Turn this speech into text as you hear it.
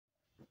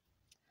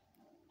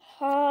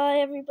Hi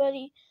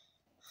everybody,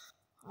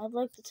 I'd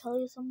like to tell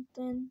you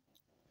something.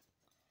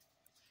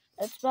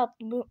 It's about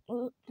the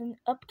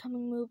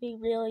upcoming movie,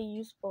 Really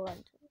Useful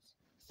Engines.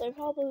 So you're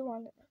probably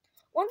wondering,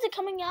 when's it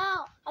coming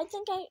out? I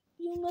think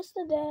you missed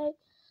a day.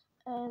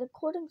 And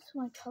according to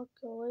my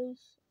calculations,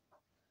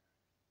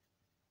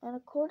 and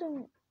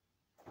according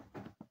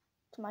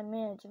to my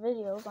managed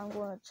videos, I'm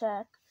going to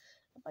check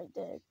if I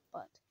did,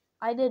 but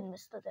I did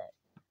miss the day.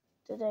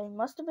 Today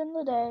must have been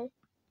the day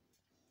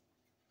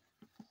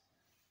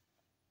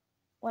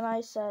when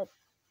I said,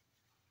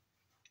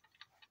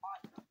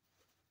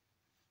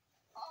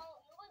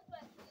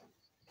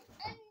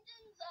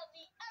 engines of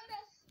the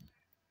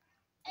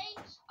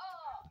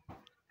MSHR,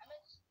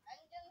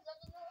 engines of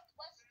the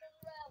Northwestern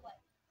Railway.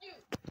 You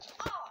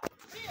are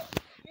really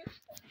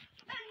useful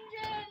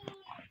engines.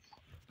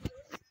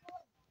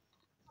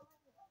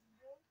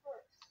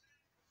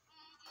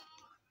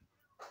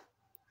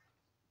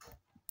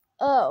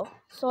 oh,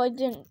 so I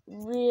didn't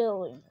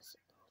really miss it.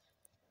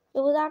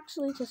 It was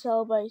actually to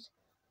celebrate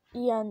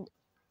the end.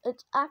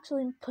 It's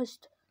actually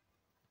pushed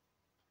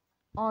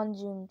on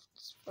June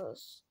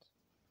 1st,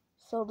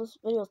 so this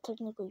video is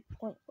technically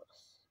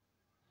pointless.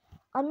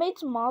 I made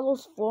some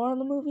models for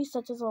the movie,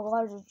 such as a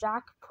larger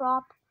jack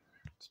prop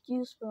to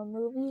use for the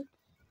movie.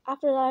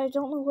 After that, I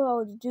don't know what I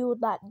would do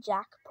with that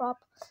jack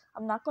prop.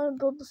 I'm not going to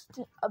build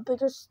a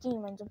bigger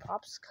steam engine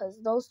props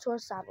because those two are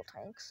saddle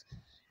tanks,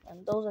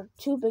 and those are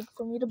too big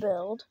for me to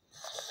build.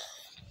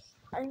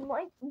 I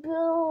might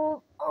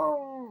build,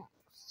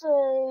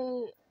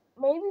 say,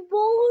 maybe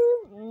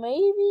bowler,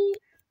 maybe,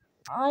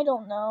 I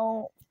don't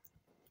know.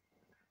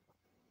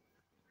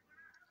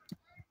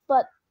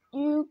 But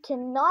you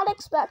cannot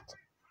expect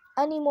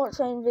any more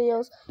train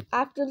videos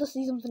after the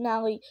season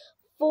finale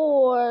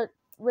for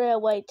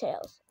Railway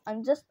Tales.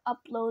 I'm just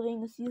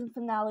uploading the season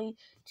finale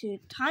to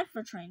Time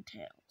for Train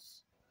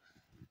Tales.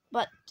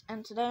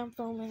 And today I'm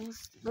filming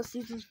the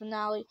season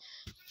finale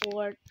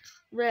for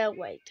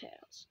Railway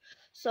Tales.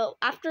 So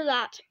after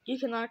that, you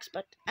cannot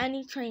expect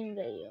any train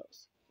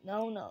videos.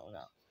 No.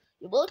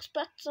 You will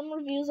expect some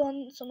reviews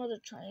on some other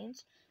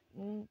trains.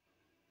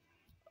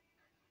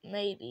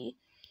 Maybe.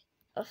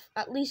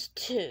 At least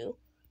 2.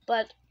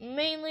 But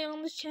mainly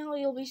on this channel,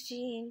 you'll be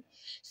seeing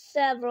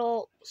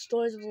several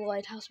Stories of the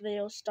Lighthouse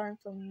videos starting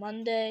from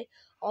Monday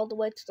all the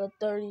way to the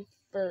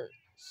 31st.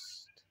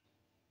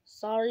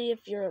 Sorry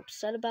if you're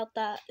upset about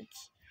that.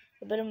 It's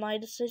a bit of my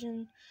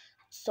decision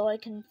so I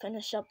can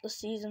finish up the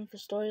season for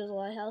Stories of the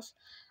Lighthouse.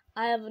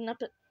 I have an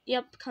episode.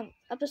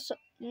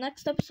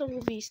 Next episode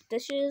will be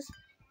Stitches.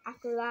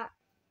 After that,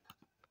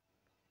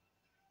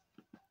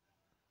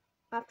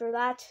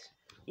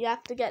 you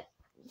have to get.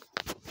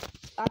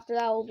 After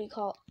that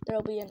there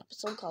will be an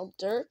episode called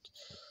Dirt.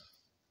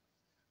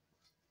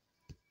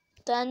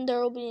 Then there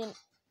will be an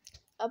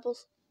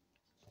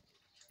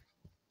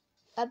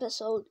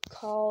episode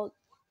called.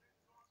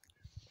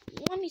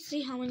 Let me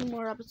see how many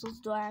more episodes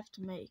do I have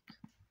to make.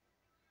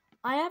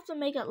 I have to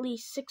make at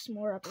least 6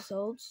 more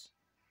episodes.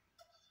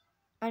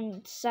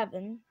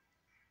 7.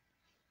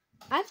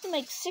 I have to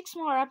make 6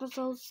 more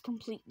episodes to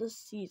complete this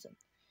season.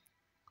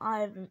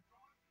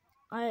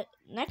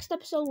 Next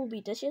episode will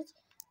be Dishes,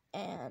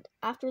 and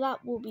after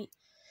that will be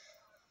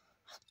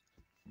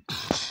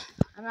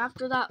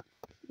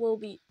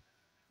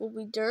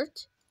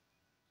Dirt.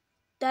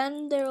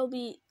 Then there will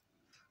be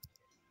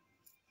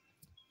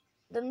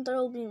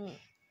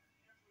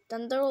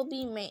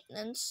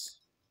Maintenance,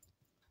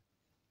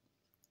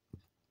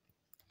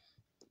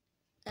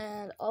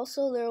 and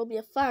also there will be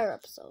a fire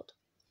episode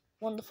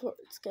when the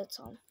forest gets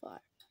on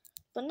fire,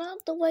 but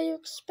not the way you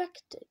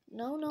expected.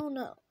 No.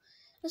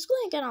 It's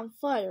going to get on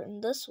fire in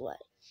this way.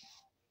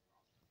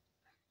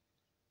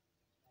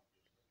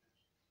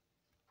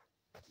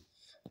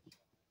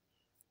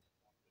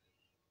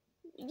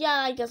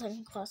 Yeah, I guess I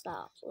can cross that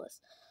off the list.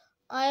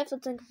 I have to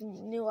think of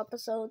new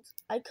episodes.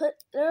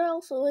 There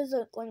also is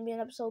going to be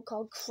an episode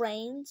called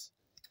Cranes,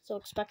 so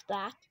expect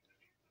that.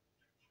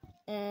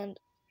 And,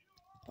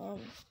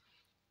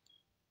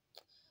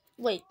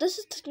 wait, this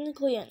is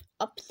technically an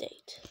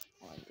update.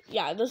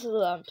 Yeah, this is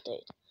an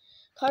update.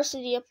 Car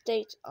City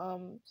update,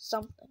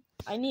 something.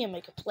 I need to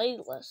make a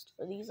playlist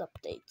for these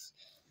updates.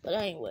 But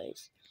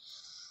anyways.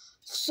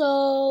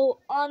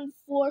 So, on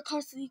for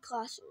Car City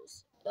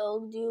Clashes,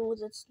 it'll do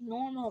with its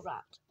normal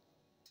route.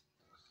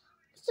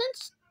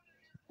 Since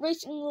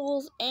racing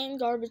rules and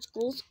garbage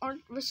rules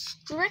aren't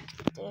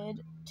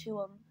restricted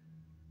to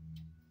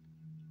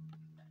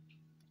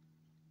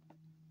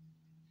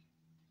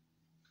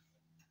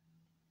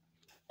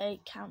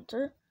a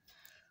counter.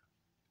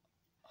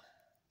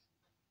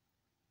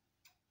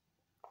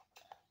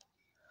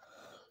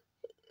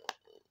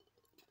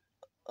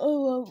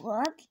 Oh,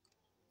 what?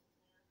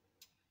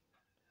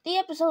 The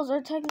episodes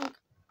are technically...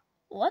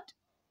 What?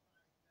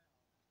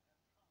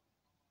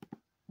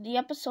 The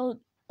episode,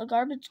 a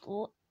garbage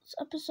school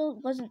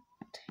episode wasn't...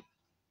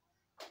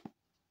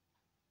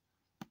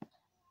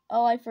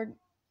 Oh, I forgot.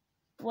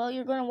 Well,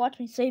 you're going to watch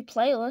me save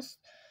playlist.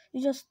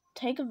 You just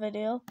take a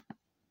video,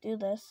 do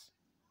this.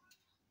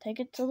 take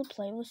it to the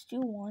playlist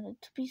you want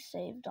it to be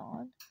saved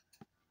on.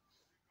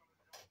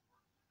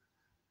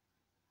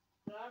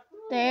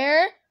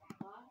 There.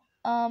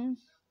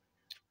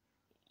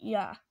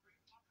 Yeah.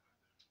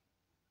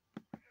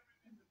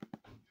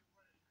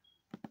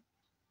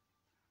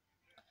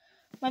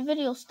 My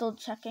video's still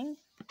checking.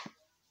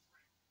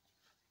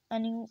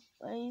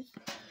 Anyways,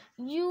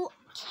 you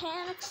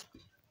can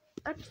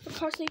expect the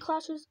Car City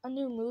Clashers, a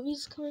new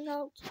movie's coming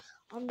out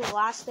on the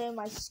last day of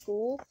my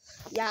school.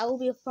 Yeah, it will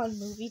be a fun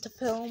movie to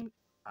film.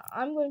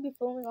 I'm going to be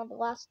filming on the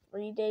last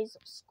 3 days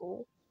of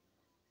school.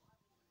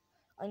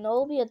 I know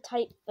it'll be a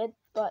tight fit,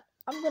 but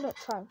I'm going to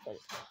try and fit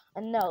it.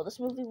 And no, this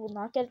movie will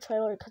not get a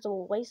trailer because it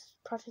will waste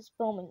precious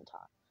filming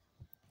time.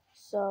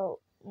 So,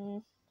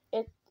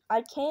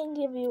 I can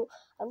give you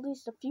at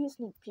least a few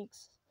sneak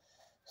peeks.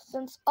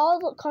 Since all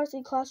the Car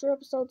City Clasher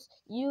episodes,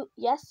 you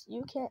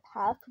can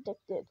have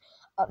predicted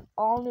an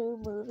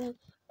all-new movie,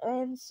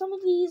 and some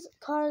of these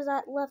cars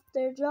that left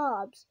their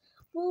jobs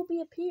will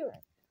be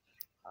appearing.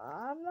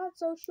 I'm not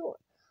so sure.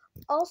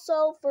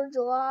 Also, for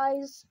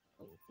July's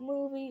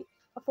movie,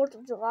 a 4th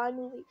of July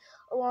movie,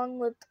 along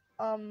with,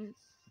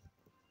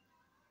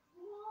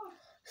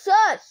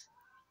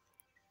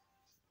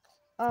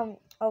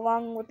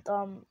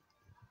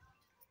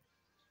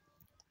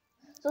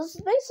 so this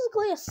is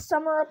basically a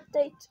summer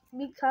update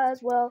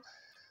because, well,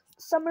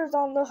 summer's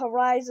on the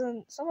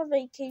horizon, summer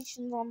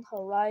vacation's on the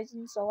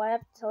horizon, so I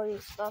have to tell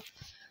you stuff.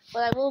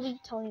 But I will be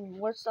telling you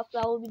more stuff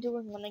that I will be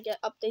doing when I get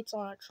updates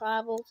on our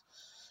travels.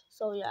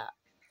 So yeah,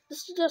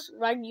 this is just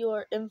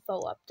regular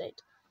info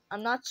update.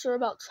 I'm not sure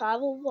about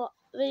travel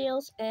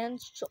videos and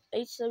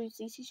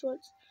HWCC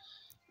shorts.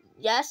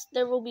 Yes,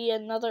 there will be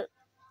an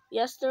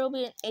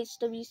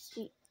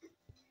HWCC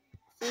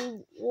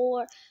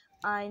war.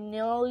 I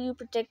know you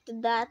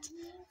predicted that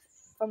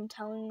from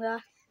telling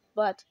that,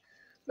 but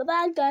the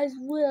bad guys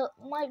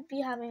might be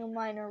having a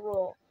minor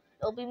role.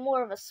 It'll be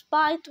more of a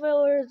spy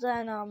thriller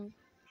than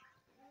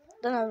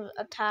an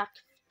attack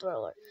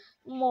thriller.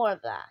 More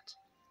of that.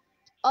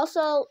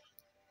 Also,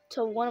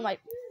 to one of my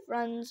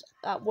friends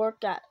that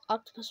work at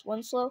Octopus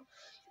Winslow,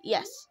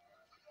 yes,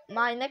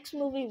 my next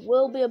movie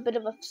will be a bit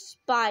of a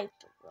spy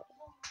thriller.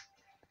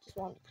 Just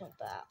wanted to point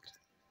that out.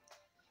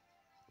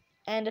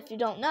 And if you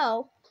don't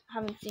know,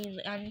 haven't seen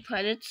the end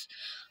credits.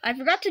 I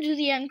forgot to do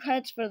the end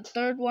credits for the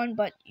third one,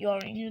 but you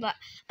already knew that.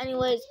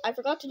 Anyways, I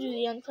forgot to do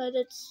the end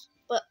credits,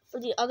 but for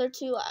the other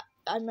two,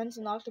 I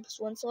mentioned Octopus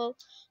Winslow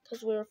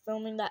because we were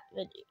filming that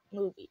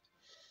movie.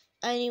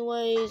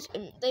 Anyways,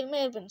 they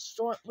may have been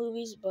short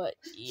movies, but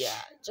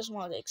yeah, just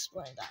wanted to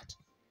explain that.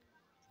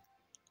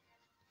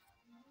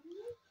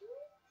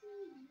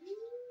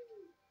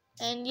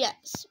 And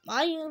yes,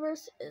 my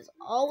universe is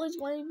always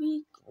going to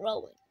be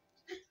growing.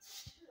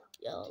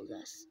 You'll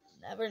just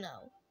never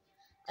know.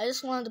 I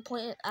just wanted to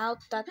point out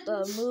that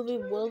the movie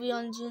will be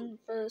on June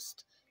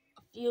 1st.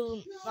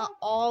 Not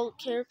all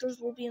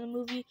characters will be in the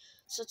movie,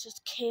 such as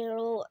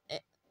Carol,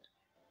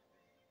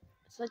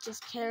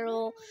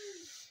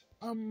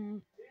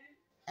 and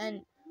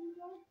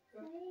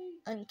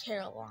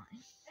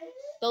Caroline.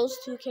 Those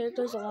two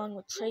characters, along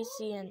with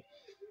Tracy and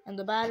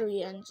the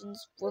battery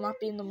engines, will not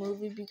be in the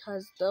movie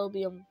because they'll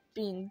be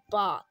being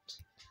bought.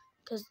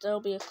 Because there'll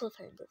be a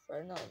cliffhanger for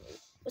another movie,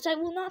 which I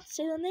will not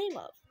say the name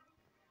of.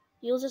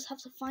 You'll just have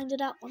to find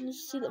it out when you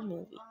see the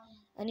movie.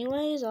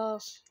 Anyways,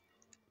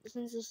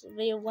 since this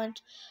video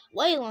went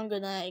way longer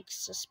than I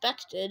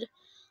suspected,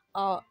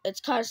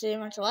 it's Car City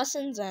Mental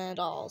Lessons, and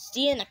I'll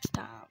see you next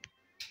time.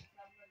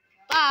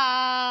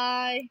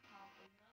 Bye!